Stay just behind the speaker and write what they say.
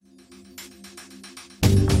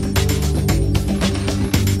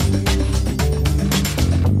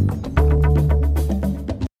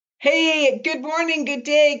good morning, good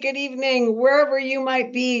day, good evening, wherever you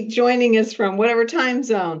might be joining us from, whatever time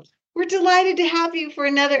zone. We're delighted to have you for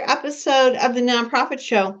another episode of the Nonprofit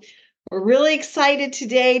Show. We're really excited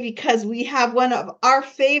today because we have one of our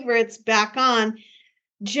favorites back on,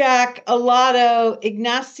 Jack Alato,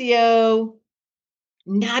 Ignacio,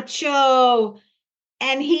 Nacho,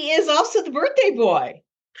 and he is also the birthday boy.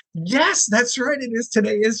 Yes, that's right.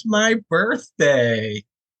 Today is my birthday.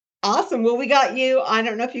 Awesome. Well, we got you. I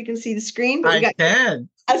don't know if you can see the screen, but we I got can.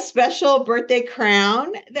 a special birthday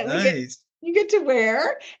crown that Nice. you get to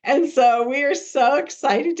wear. And so we are so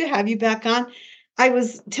excited to have you back on. I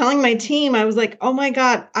was telling my team, I was like, oh my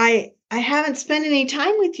God, I haven't spent any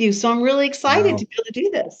time with you. So I'm really excited to No. be able to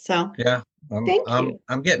do this. So Yeah. I'm thank I'm you.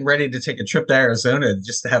 I'm getting ready to take a trip to Arizona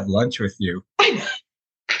just to have lunch with you.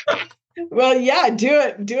 Well, yeah, do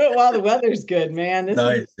it. Do it while the weather's good, man. This is the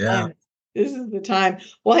Nice. Yeah. time. This is the time.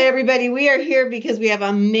 Well, hey, everybody, we are here because we have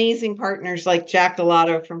amazing partners like Jack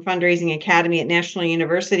Delato from Fundraising Academy at National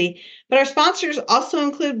University. But our sponsors also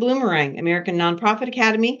include Bloomerang, American Nonprofit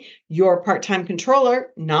Academy, Your Part-Time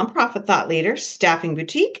Controller, Nonprofit Thought Leader, Staffing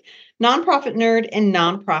Boutique, Nonprofit Nerd, and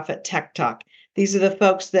Nonprofit Tech Talk. These are the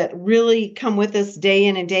folks that really come with us day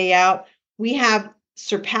in and day out. We have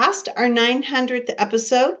surpassed our 900th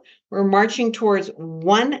episode. We're marching towards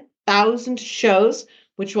 1,000 shows,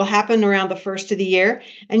 which will happen around the first of the year.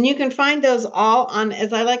 And you can find those all on,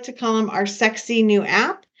 as I like to call them, our sexy new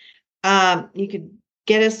app. You could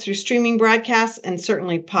get us through streaming broadcasts and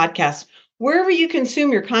certainly podcasts. Wherever you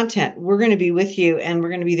consume your content, we're going to be with you and we're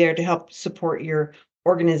going to be there to help support your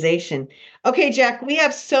organization. Okay, Jack, we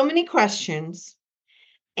have so many questions.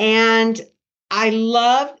 And I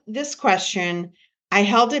love this question. I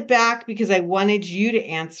held it back because I wanted you to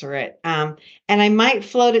answer it. And I might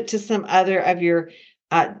float it to some other of your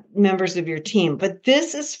members of your team. But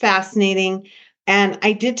this is fascinating. And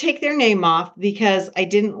I did take their name off because I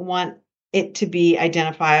didn't want it to be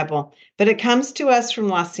identifiable. But it comes to us from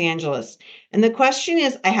Los Angeles. And the question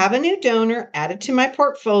is, I have a new donor added to my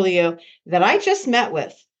portfolio that I just met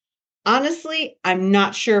with. Honestly, I'm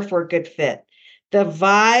not sure if we're a good fit. The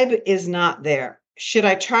vibe is not there. Should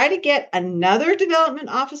I try to get another development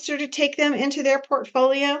officer to take them into their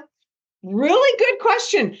portfolio? Really good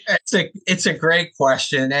question. It's a great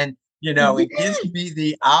question. And it gives Yeah. me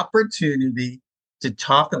the opportunity to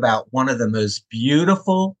talk about one of the most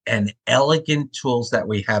beautiful and elegant tools that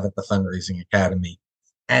we have at the Fundraising Academy.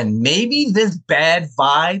 And maybe this bad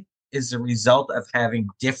vibe is a result of having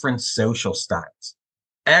different social styles.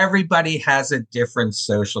 Everybody has a different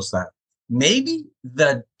social style. Maybe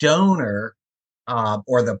the donor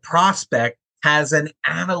or the prospect has an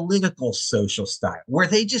analytical social style where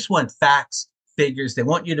they just want facts, figures. They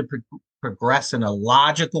want you to progress in a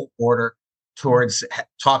logical order towards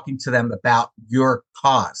talking to them about your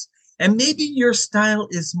cause. And maybe your style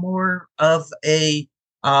is more of a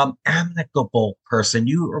amicable person.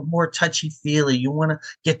 You are more touchy feely. You want to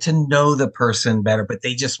get to know the person better, but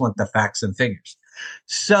they just want the facts and figures.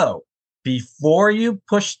 So before you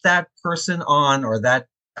push that person on or that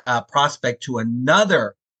prospect to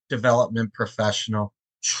another development professional,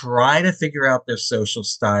 try to figure out their social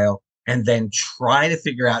style and then try to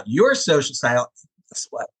figure out your social style. Guess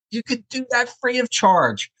what? You could do that free of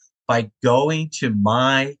charge by going to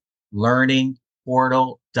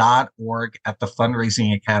mylearningportal.org at the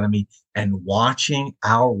Fundraising Academy and watching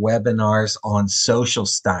our webinars on social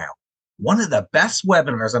style. One of the best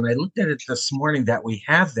webinars, and I looked at it this morning that we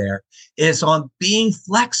have there, is on being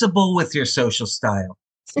flexible with your social style.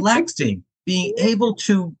 Flexing, being able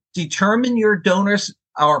to determine your donors,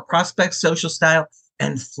 our prospects' social style,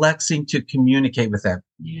 and flexing to communicate with them.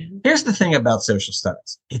 Yeah. Here's the thing about social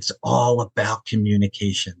styles. It's all about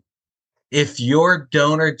communication. If your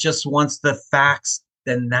donor just wants the facts,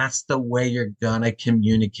 then that's the way you're going to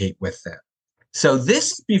communicate with them. So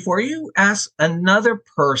this, before you ask another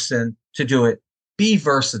person to do it, be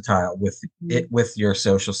versatile with it, with your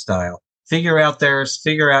social style. Figure out theirs,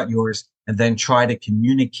 figure out yours, and then try to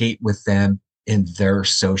communicate with them in their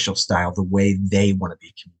social style, the way they want to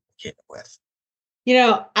be communicated with. You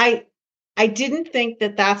know, I didn't think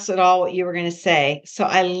that that's at all what you were going to say. So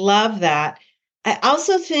I love that. I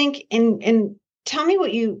also think, and tell me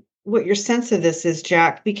what your sense of this is,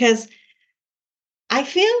 Jack, because I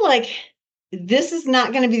feel like this is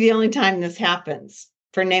not going to be the only time this happens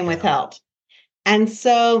for name Yeah. withheld. And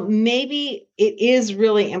so maybe it is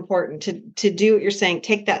really important to do what you're saying,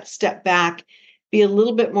 take that step back, be a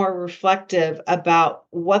little bit more reflective about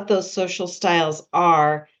what those social styles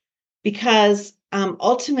are, because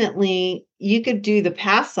ultimately you could do the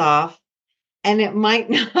pass off and it might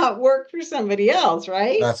not work for somebody else,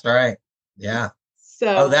 right? That's right. Yeah. Oh,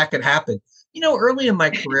 So that could happen. Early in my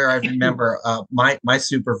career, I remember my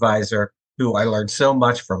supervisor, who I learned so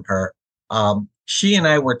much from her. She and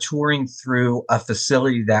I were touring through a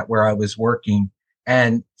facility that where I was working,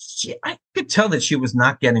 and I could tell that she was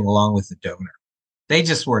not getting along with the donor. They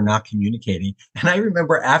just were not communicating. And I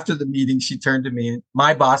remember after the meeting, she turned to me,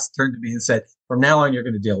 my boss turned to me and said, "From now on, you're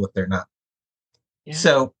going to deal with their not." Yeah.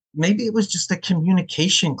 So maybe it was just a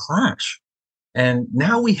communication clash. And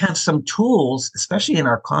now we have some tools, especially in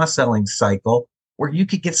our cost selling cycle, where you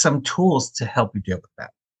could get some tools to help you deal with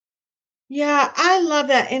that. Yeah, I love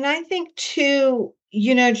that. And I think too,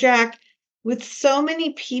 Jack, with so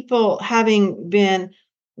many people having been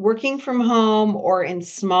working from home or in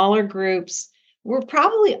smaller groups, we're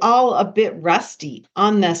probably all a bit rusty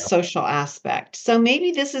on the Yep. social aspect. So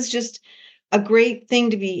maybe this is just a great thing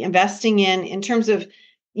to be investing in terms of,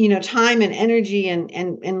 time and energy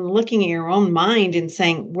and looking at your own mind and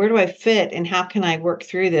saying, where do I fit and how can I work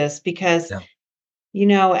through this? Because,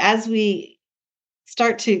 Yeah. as we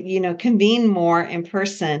start to convene more in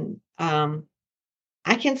person,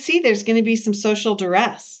 I can see there's going to be some social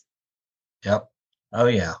duress. Yep. Oh,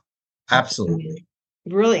 yeah. I Absolutely. mean,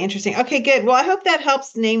 really interesting. Okay, good. Well, I hope that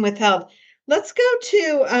helps name withheld. Let's go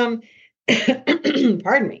to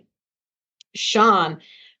pardon me, Sean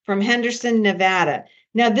from Henderson, Nevada.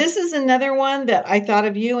 Now, this is another one that I thought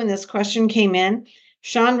of you when this question came in.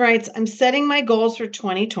 Sean writes, I'm setting my goals for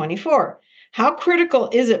 2024. How critical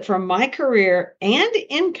is it for my career and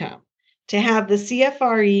income to have the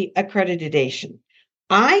CFRE accreditation?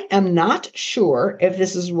 I am not sure if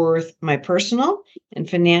this is worth my personal and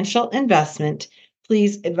financial investment.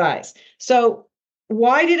 Please advise. So,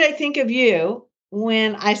 why did I think of you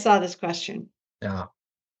when I saw this question? Yeah.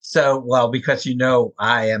 So, well, because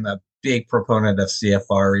I am a big proponent of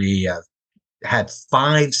CFRE. I've had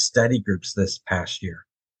 5 study groups this past year.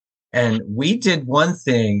 And we did one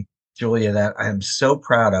thing, Julia, that I am so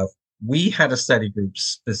proud of. We had a study group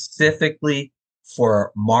specifically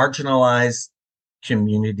for marginalized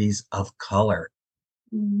communities of color.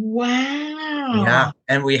 Yeah. Wow.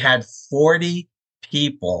 And we had 40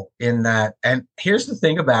 people in that. And here's the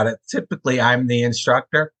thing about it. Typically, I'm the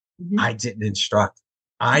instructor. Mhm. I didn't instruct.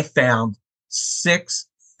 I found 6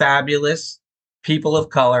 fabulous people of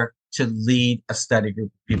color to lead a study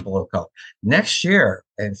group of people of color. Next year,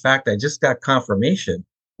 in fact, I just got confirmation.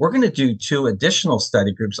 We're going to do 2 additional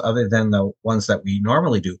study groups other than the ones that we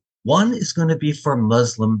normally do. One is going to be for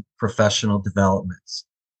Muslim professional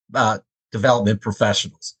uh, development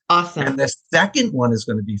professionals. And Awesome. the second one is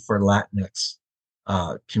going to be for Latinx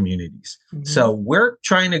communities. Mhm. So we're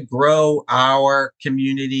trying to grow our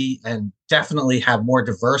community and definitely have more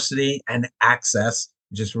diversity and access,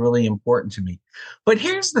 which is really important to me. But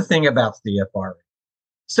here's the thing about CFRE.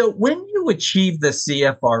 So when you achieve the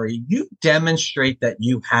CFRE, you demonstrate that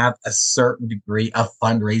you have a certain degree of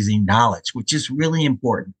fundraising knowledge, which is really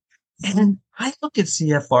important. And I look at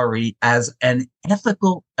CFRE as an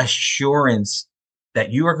ethical assurance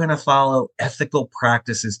that you are going to follow ethical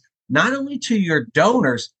practices, not only to your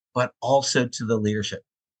donors, but also to the leadership.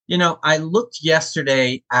 I looked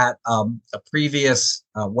yesterday at a previous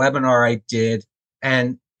webinar I did,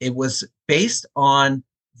 and it was based on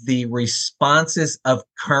the responses of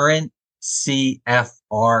current CFREs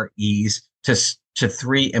to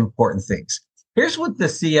 3 important things. Here's what the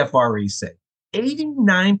CFRE said.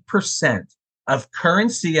 89% of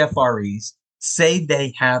current CFREs say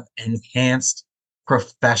they have enhanced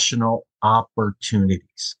professional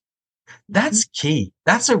opportunities. Mhm. That's key.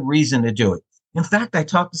 That's a reason to do it. In fact, I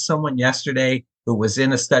talked to someone yesterday who was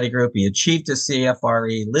in a study group. He achieved a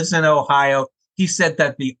CFRE, lives in Ohio. He said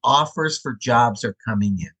that the offers for jobs are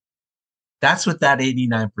coming in. That's what that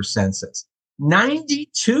 89% says.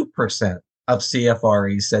 92% of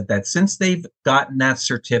CFREs said that since they've gotten that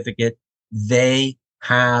certificate, they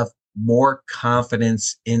have more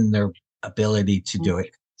confidence in their ability to do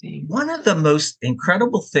it. Interesting. One of the most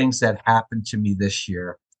incredible things that happened to me this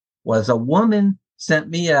year was a woman sent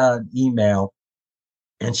me an email,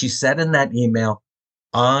 and she said in that email,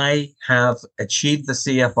 I have achieved the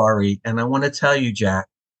CFRE. And I want to tell you, Jack,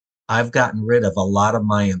 I've gotten rid of a lot of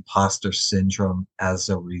my imposter syndrome as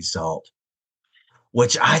a result,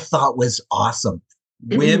 which I thought was awesome.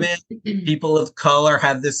 Women, people of color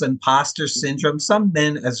have this imposter syndrome, some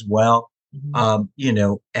men as well.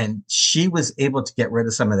 And she was able to get rid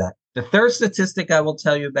of some of that. The third statistic I will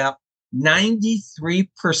tell you about,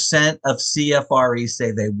 93% of CFREs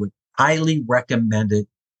say they would highly recommend it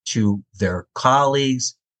to their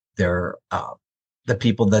colleagues, the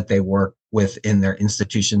people that they work with in their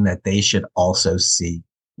institution, that they should also seek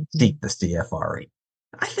the CFRE.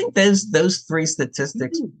 I think those 3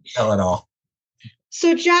 statistics tell it all.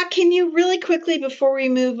 So Jack, can you really quickly before we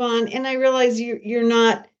move on, and I realize you're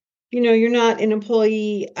not, you're not an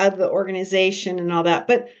employee of the organization and all that,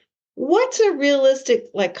 but what's a realistic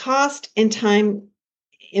like cost and time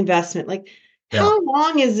investment? Like Yeah, how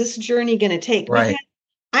long is this journey going to take? Because right.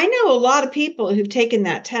 I know a lot of people who've taken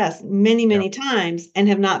that test many, Yeah. many times and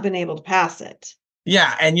have not been able to pass it.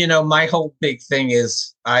 Yeah, and my whole big thing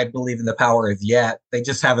is I believe in the power of yet. They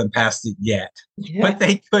just haven't passed it yet, but Yeah.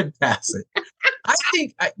 they could pass it. I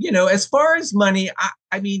think, as far as money,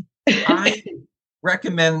 I mean, I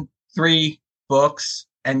recommend 3 books,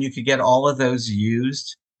 and you could get all of those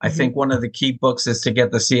used. I think Mhm. one of the key books is to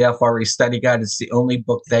get the CFRE study guide. It's the only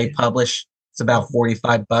book they publish. It's about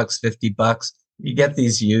 45 bucks, 50 bucks. You get Mhm.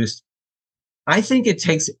 these used. I think it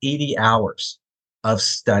takes 80 hours of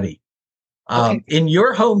study. Okay. In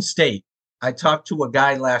your home state, I talked to a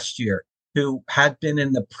guy last year who had been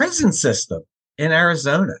in the prison system in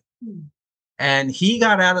Arizona, and he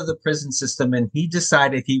got out of the prison system and he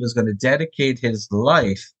decided he was going to dedicate his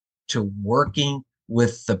life to working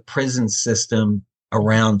with the prison system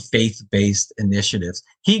around faith based initiatives.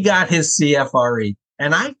 He got his CFRE.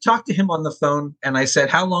 And I talked to him on the phone and I said,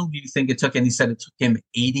 "How long do you think it took?" And he said it took him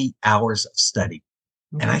 80 hours of study.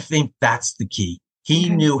 And I Mhm. think that's the key. He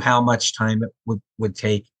Okay. knew how much time it would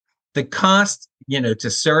take. The cost, to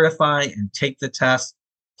certify and take the test,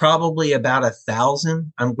 probably about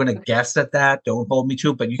 1,000. I'm going to guess at that. Don't hold me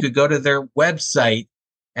to it, but you could go to their website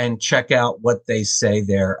and check out what they say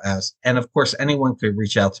there as. And of course, anyone could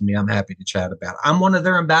reach out to me. I'm happy to chat about it. I'm one of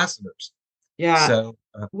their ambassadors. Yeah. So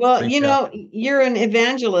Well, reach out. you're an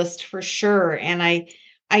evangelist for sure, and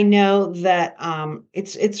I know that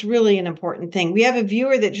it's really an important thing. We have a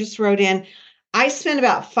viewer that just wrote in. I spent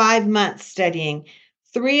about 5 months studying.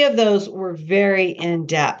 3 of those were very in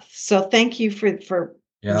depth. So thank you for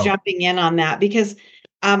Yeah, jumping in on that because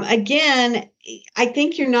again, I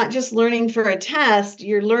think you're not just learning for a test,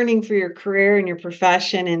 you're learning for your career and your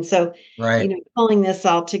profession. And so, right. pulling this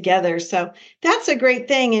all together. So that's a great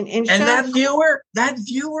thing. And And Sean, that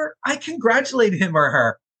viewer, I congratulate him or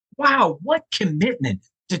her. Wow, what commitment,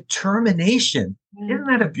 determination. yeah, Isn't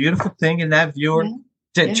that a beautiful thing in that viewer? yeah,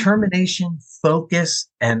 yeah. Determination, focus,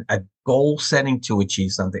 and a goal setting to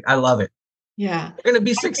achieve something. I love it. Yeah, They're going to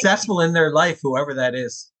be I think successful in their life, whoever that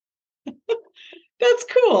is. that's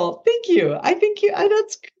cool. Thank you. I think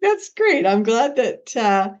that's great. I'm glad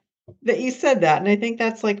that you said that, and I think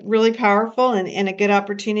that's like really powerful and a good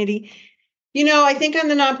opportunity. I think on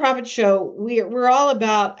the nonprofit show, we're all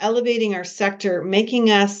about elevating our sector,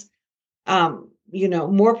 making us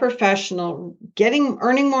more professional,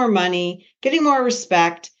 earning more money, getting more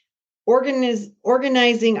respect,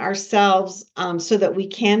 organizing ourselves so that we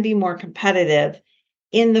can be more competitive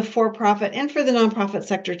in the for-profit and for the nonprofit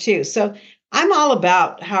sector too. So I'm all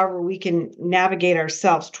about however we can navigate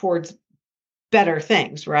ourselves towards better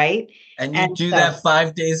things, right? And you And do so, that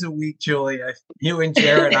 5 days a week, Julia. You and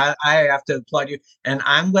Jared, I have to applaud you. And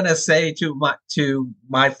I'm going to say to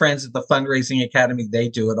my friends at the Fundraising Academy, they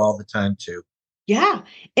do it all the time too. yeah,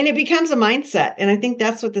 and it becomes a mindset, and I think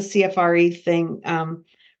that's what the CFRE thing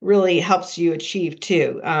really helps you achieve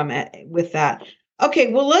too with that.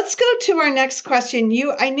 Okay, well, let's go to our next question.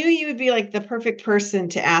 I knew you would be like the perfect person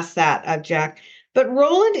to ask that, Jack. But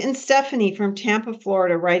Roland and Stephanie from Tampa,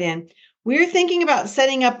 Florida, write in. We're thinking about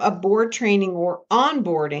setting up a board training or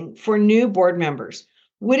onboarding for new board members.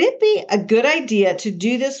 Would it be a good idea to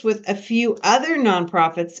do this with a few other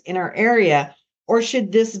nonprofits in our area? Or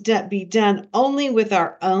should this be done only with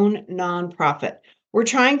our own nonprofit? We're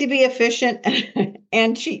trying to be efficient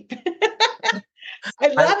and cheap. I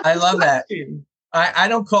love I this love that. question. I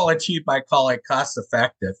don't call it cheap. I call it cost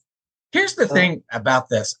effective. Here's the Oh. thing about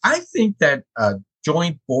this. I think that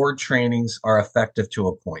joint board trainings are effective to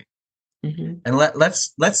a point. Mhm. And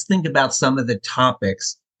let's think about some of the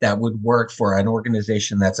topics that would work for an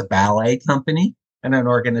organization that's a ballet company and an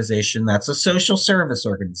organization that's a social service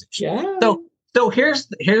organization. Yeah. So here's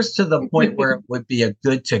to the point where it would be a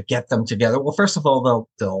good to get them together. Well, first of all,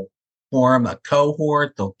 they'll form a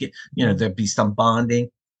cohort. They'll get, there'll be some bonding.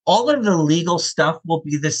 All of the legal stuff will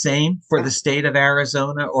be the same for the state of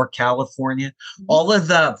Arizona or California. All of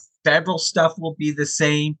the federal stuff will be the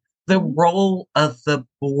same. The role of the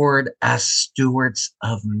board as stewards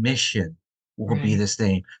of mission will be Right. the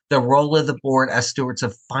same. The role of the board as stewards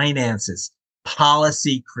of finances,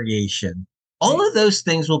 policy creation, all Right. of those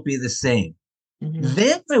things will be the same. Mhm.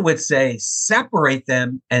 Then I would say separate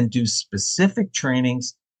them and do specific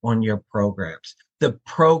trainings on your programs. The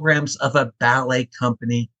programs of a ballet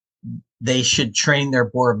company, they should train their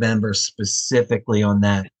board members specifically on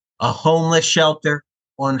that. A homeless shelter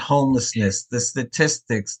on homelessness, the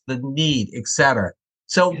statistics, the need, etc.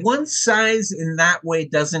 So Yeah. one size in that way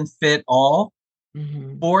doesn't fit all.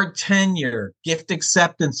 Mhm. Board tenure, gift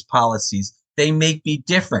acceptance policies, they may be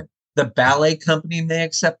different. The ballet company may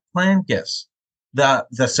accept planned gifts.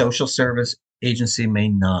 The social service agency may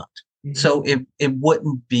not. So Mhm. it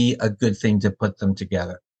wouldn't be a good thing to put them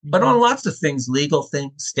together. But on Mhm. lots of things, legal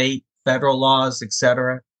things, state, federal laws,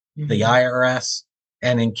 etc., the Mhm. IRS,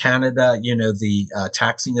 and in Canada, the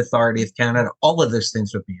taxing authority of Canada, all of those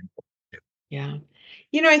things would be important. Yeah.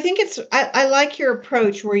 I think I like your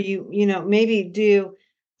approach where maybe do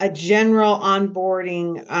a general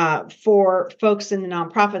onboarding for folks in the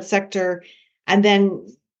nonprofit sector, and then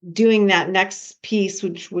doing that next piece,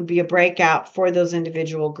 which would be a breakout for those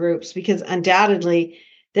individual groups, because undoubtedly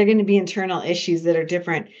they're going to be internal issues that are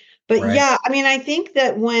different. But Right. yeah, I mean, I think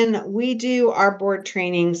that when we do our board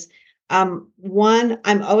trainings, one,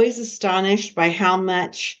 I'm always astonished by how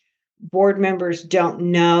much board members don't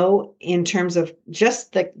know in terms of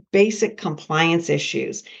just the basic compliance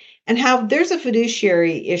issues, and how there's a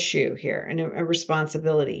fiduciary issue here and a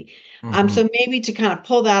responsibility. Mm-hmm. So maybe to kind of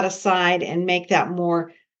pull that aside and make that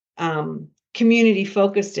more community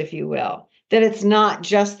focused, if you will, that it's not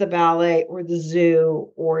just the ballet or the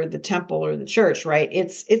zoo or the temple or the church, right?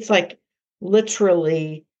 It's like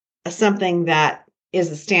literally something that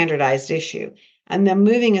is a standardized issue. And then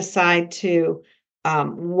moving aside to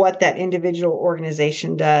what that individual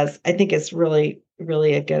organization does, I think it's really,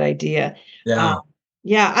 really a good idea. Um, Yeah.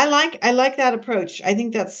 yeah, I like that approach. I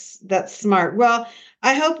think that's smart. Well,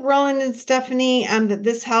 I hope Roland and Stephanie that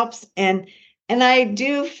this helps, and I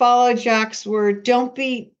do follow Jack's word. Don't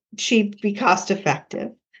be cheap, be cost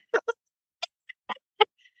effective.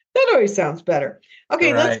 That always sounds better.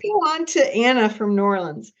 Okay, let's Right. go on to Anna from New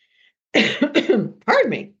Orleans. Pardon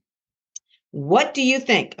me. What do you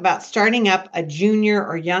think about starting up a junior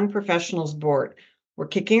or young professionals board? We're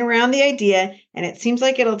kicking around the idea, and it seems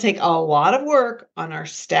like it'll take a lot of work on our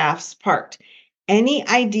staff's part. Any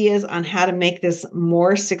ideas on how to make this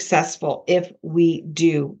more successful if we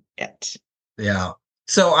do it? Yeah.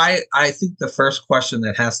 So I think the first question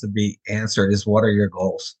that has to be answered is, what are your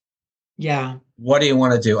goals? Yeah. What do you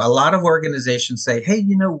want to do? A lot of organizations say, hey,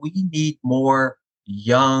 we need more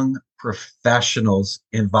young professionals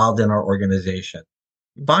involved in our organization.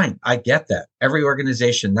 Fine, I get that. Every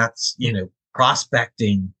organization, that's,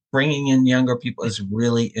 prospecting, bringing in younger people is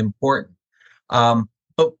really important.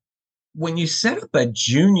 But when you set up a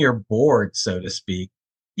junior board, so to speak,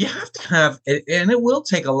 you have to have, and it will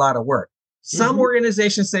take a lot of work. Some Mhm.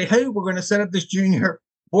 organizations say, hey, we're going to set up this junior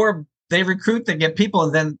board. They recruit, they get people,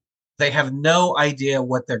 and then they have no idea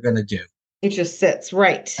what they're going to do. It just sits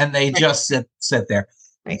right. And they Right. just sit there.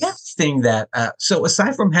 The Right. other thing that, so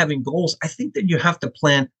aside from having goals, I think that you have to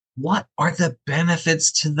plan, what are the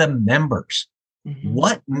benefits to the members? Mhm.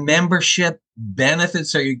 What membership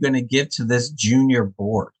benefits are you going to give to this junior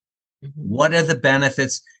board? Mhm. What are the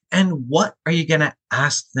benefits? And what are you going to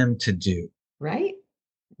ask them to do? Right.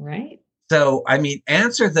 Right. So, I mean,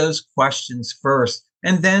 answer those questions first.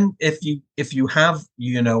 And then if you have,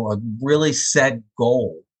 a really set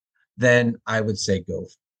goal, then I would say go.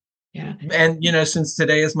 Yeah. And since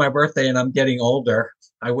today is my birthday and I'm getting older,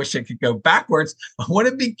 I wish I could go backwards. I want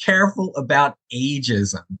to be careful about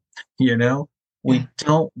ageism. You know, Yeah. we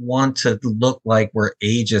don't want to look like we're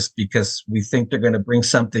ageist because we think they're going to bring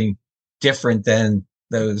something different than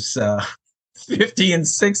those 50 and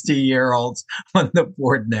 60-year-olds on the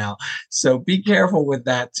board now. So be careful with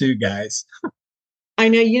that too, guys. I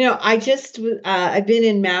know, I've been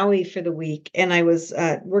in Maui for the week, and I was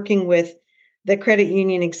working with the Credit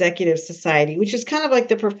Union Executive Society, which is kind of like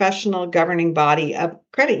the professional governing body of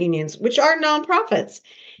credit unions, which are nonprofits.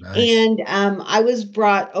 Nice. And I was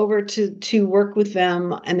brought over to work with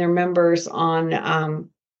them and their members on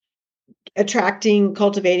attracting,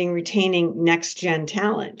 cultivating, retaining next gen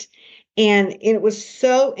talent. And it was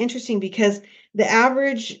so interesting because the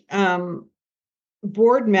average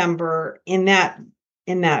board member in that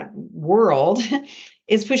world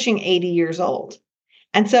is pushing 80 years old.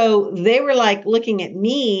 And so they were like looking at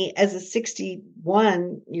me as a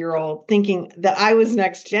 61-year-old thinking that I was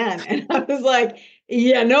next gen. And I was like,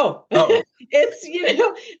 yeah, no. Oh, It's,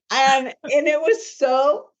 and it was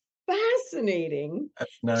so fascinating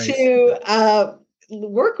that's nice. to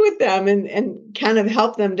work with them and kind of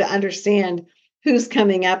help them to understand who's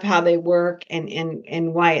coming up, how they work,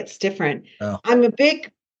 and why it's different. Oh, I'm a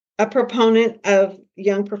proponent of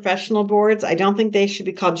young professional boards. I don't think they should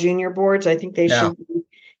be called junior boards. I think they yeah. should be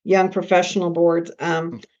young professional boards.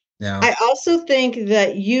 Yeah. I also think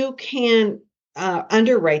that you can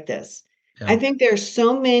underwrite this. I Yeah. think there's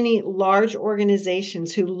so many large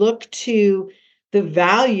organizations who look to the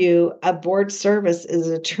value of board service is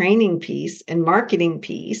a training piece and marketing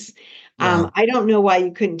piece. Yeah. I don't know why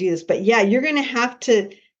you couldn't do this, but yeah, have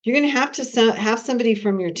somebody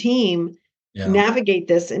from your team Yeah. navigate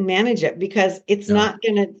this and manage it, because it's Yeah. not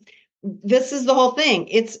going to, this is the whole thing.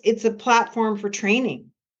 It's a platform for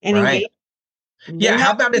training and Right. engagement. They're Yeah.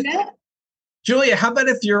 How not about if doing that. Julia, how about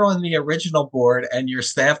if you're on the original board and your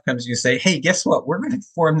staff comes and you say, hey, guess what? We're going to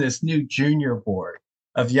form this new junior board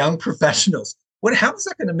of young professionals. How is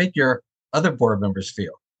that going to make your other board members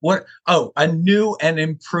feel? A new and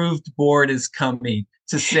improved board is coming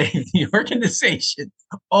to save the organization.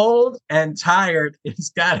 Old and tired, it's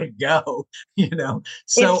got to go, you know?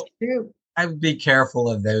 It's So true. I would be careful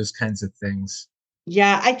of those kinds of things.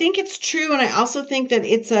 Yeah, I think it's true. And I also think that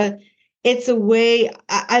it's a way.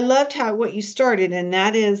 I loved how what you started, and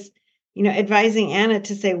that is, advising Anna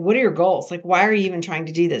to say, what are your goals? Like, why are you even trying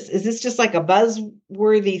to do this? Is this just like a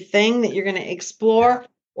buzzworthy thing that you're going to Yeah. explore?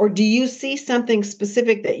 Or do you see something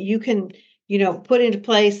specific that you can, put into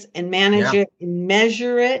place and manage Yeah. it and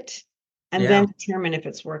measure it and Yeah. then determine if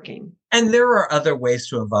it's working? And there are other ways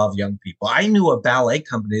to involve young people. I knew a ballet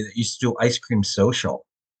company that used to do ice cream social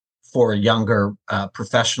for younger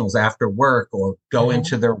professionals after work, or go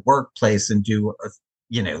into their workplace and do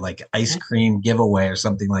like ice cream giveaway or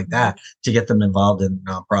something like that to get them involved in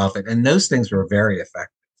the nonprofit. And those things were very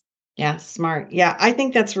effective. Yeah, smart. Yeah, I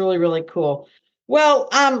think that's really, really cool. Well,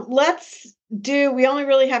 we only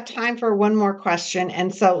really have time for one more question.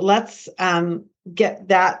 And so let's get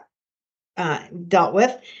that dealt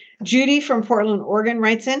with. Judy from Portland, Oregon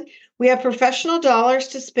writes in, we have professional dollars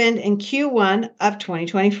to spend in Q1 of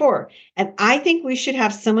 2024. And I think we should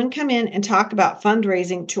have someone come in and talk about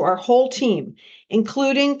fundraising to our whole team,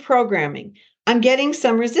 including programming. I'm getting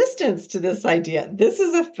some resistance to this idea. This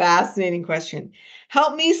is a fascinating question.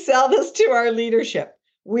 Help me sell this to our leadership.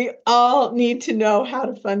 We all need to know how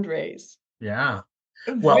to fundraise. Yeah.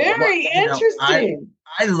 Well, Very interesting.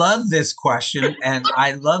 I love this question, and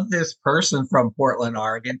I love this person from Portland,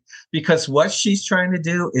 Oregon, because what she's trying to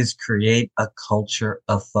do is create a culture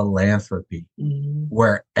of philanthropy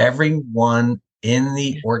where everyone in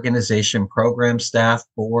the organization, program staff,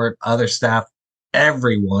 board, other staff,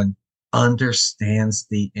 everyone understands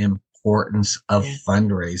the importance of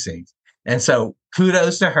fundraising. And so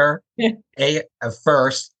kudos to her,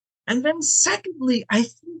 first. And then secondly, I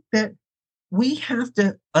think that we have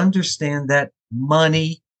to understand that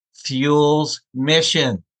money fuels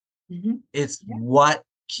mission. It's what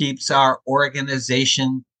keeps our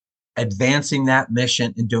organization advancing that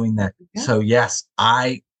mission and doing that. So yes,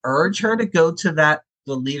 I urge her to go to the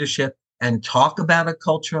leadership and talk about a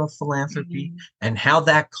culture of philanthropy and how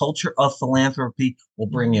that culture of philanthropy will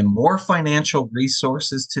bring in more financial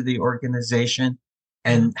resources to the organization,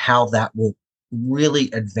 and how that will really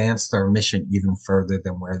advance their mission even further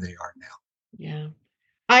than where they are now. Yeah,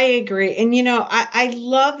 I agree. And, I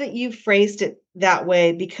love that you phrased it that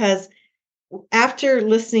way, because after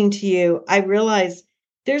listening to you, I realize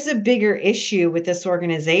there's a bigger issue with this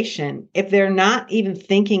organization. If they're not even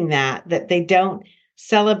thinking that they don't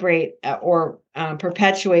celebrate or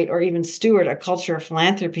perpetuate or even steward a culture of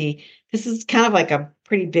philanthropy, this is kind of like a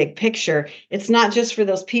pretty big picture. It's not just for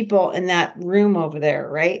those people in that room over there,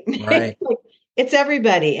 right? Right. It's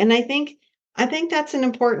everybody. And I think that's an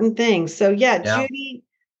important thing. So yeah, Judy,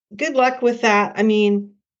 good luck with that. I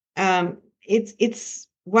mean, it's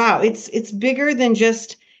wow, it's bigger than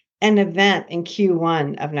just an event in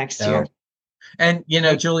Q1 of next year. And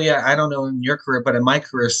Julia, I don't know in your career, but in my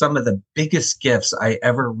career, some of the biggest gifts I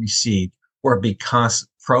ever received were because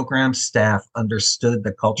program staff understood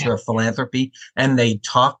the culture of philanthropy and they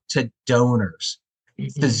talked to donors.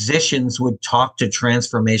 Physicians would talk to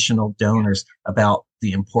transformational donors about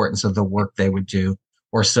the importance of the work they would do,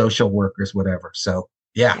 or social workers, whatever. So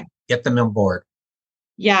get them on board.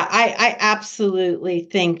 Yeah, I absolutely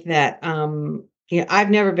think that I've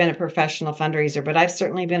never been a professional fundraiser, but I've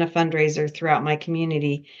certainly been a fundraiser throughout my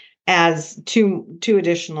community as two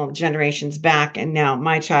additional generations back, and now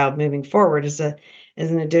my child moving forward is an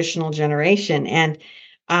additional generation. And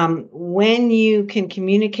when you can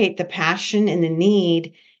communicate the passion and the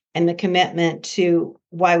need and the commitment to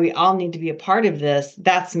why we all need to be a part of this,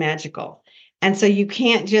 that's magical. And so you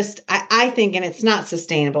can't just, I think, and it's not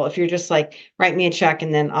sustainable if you're just like, write me a check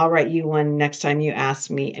and then I'll write you one next time you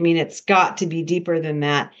ask me. I mean, it's got to be deeper than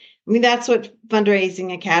that. I mean, that's what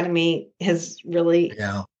Fundraising Academy has really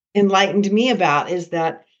enlightened me about, is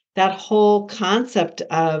that whole concept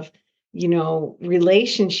of,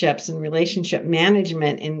 relationships and relationship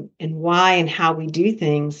management, and why and how we do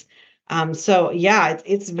things. So yeah,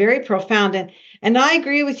 it's very profound. And I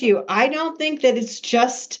agree with you. I don't think that it's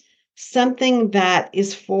just something that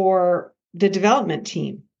is for the development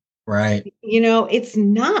team. Right. It's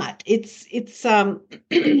not. It's you're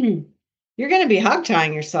going to be hog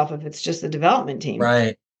tying yourself if it's just the development team.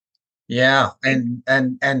 Right. Yeah.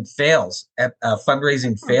 And fails.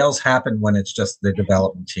 Fundraising fails happen when it's just the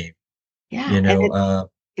development team. Yeah, You and know,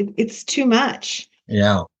 it's too much.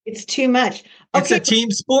 yeah. It's too much. It's Okay, a team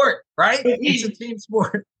sport, right? It's a team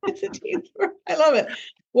sport. it's a team sport. I love it.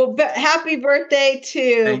 Well, happy birthday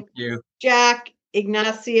to Thank you. Jack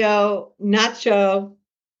Ignacio Nacho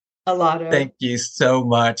Alato. Thank you so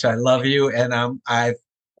much. I love you. And I'm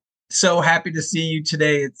so happy to see you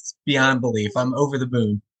today. It's beyond belief. I'm over the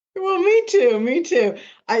moon. Well, me too. Me too.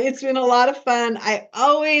 It's been a lot of fun. I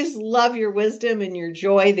always love your wisdom and your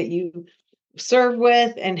joy that you serve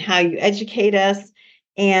with and how you educate us.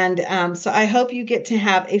 And so I hope you get to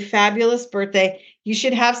have a fabulous birthday. You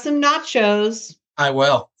should have some nachos I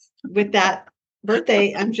will. with that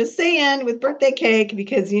birthday. I'm just saying with birthday cake,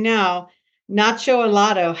 because Nacho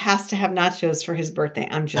Alato has to have nachos for his birthday.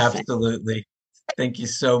 I'm just saying. Absolutely. Thank you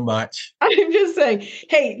so much. I'm just saying,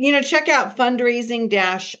 hey, check out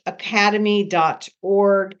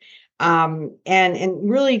fundraising-academy.org.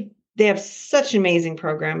 And really, they have such amazing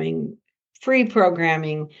programming, free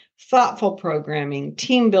programming, thoughtful programming,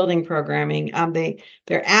 team building programming.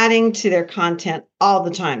 They're adding to their content all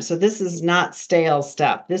the time. So this is not stale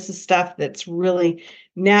stuff. This is stuff that's really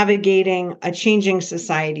navigating a changing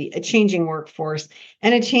society, a changing workforce,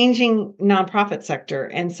 and a changing nonprofit sector.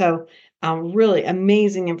 And so really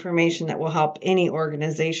amazing information that will help any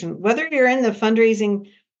organization, whether you're in the fundraising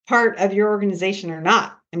part of your organization or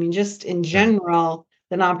not. I mean, just in general,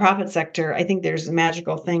 the nonprofit sector, I think there's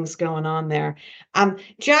magical things going on there.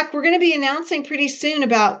 Jack, we're going to be announcing pretty soon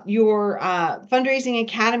about your Fundraising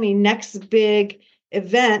Academy next big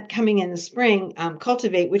event coming in the spring,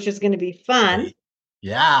 Cultivate, which is going to be fun.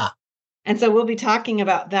 Yeah. And so we'll be talking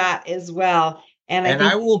about that as well. And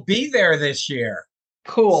I will be there this year.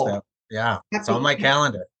 Cool. So, yeah, it's on my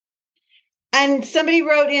calendar. And somebody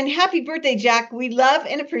wrote in, happy birthday, Jack. We love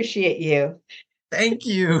and appreciate you. Thank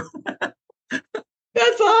you.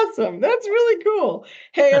 That's awesome. That's really cool.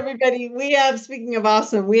 Hey, everybody, speaking of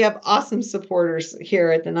awesome, we have awesome supporters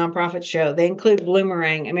here at the Nonprofit Show. They include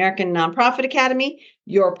Bloomerang, American Nonprofit Academy,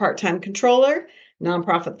 Your Part-Time Controller,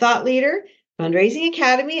 Nonprofit Thought Leader, Fundraising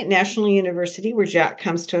Academy at National University, where Jack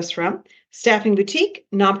comes to us from, Staffing Boutique,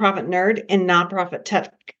 Nonprofit Nerd, and Nonprofit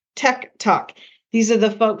Tech Talk. These are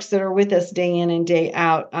the folks that are with us day in and day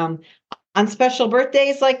out on special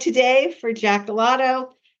birthdays like today for Jack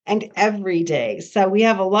Alato and every day. So we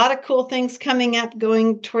have a lot of cool things coming up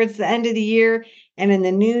going towards the end of the year and in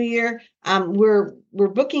the new year. We're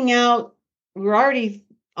booking out. We're already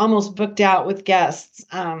almost booked out with guests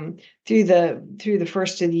through the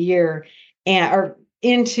first of the year or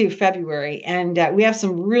into February. And we have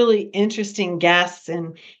some really interesting guests.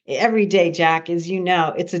 And every day, Jack, as you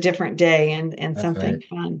know, it's a different day and something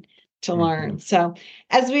fun to learn. So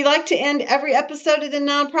as we like to end every episode of the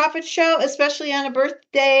Nonprofit Show, especially on a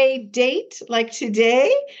birthday date like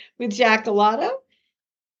today with Jack Alato,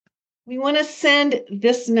 we want to send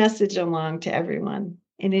this message along to everyone.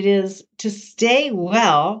 And it is to stay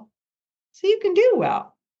well so you can do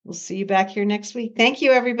well. We'll see you back here next week. Thank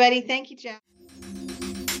you, everybody. Thank you, Jack.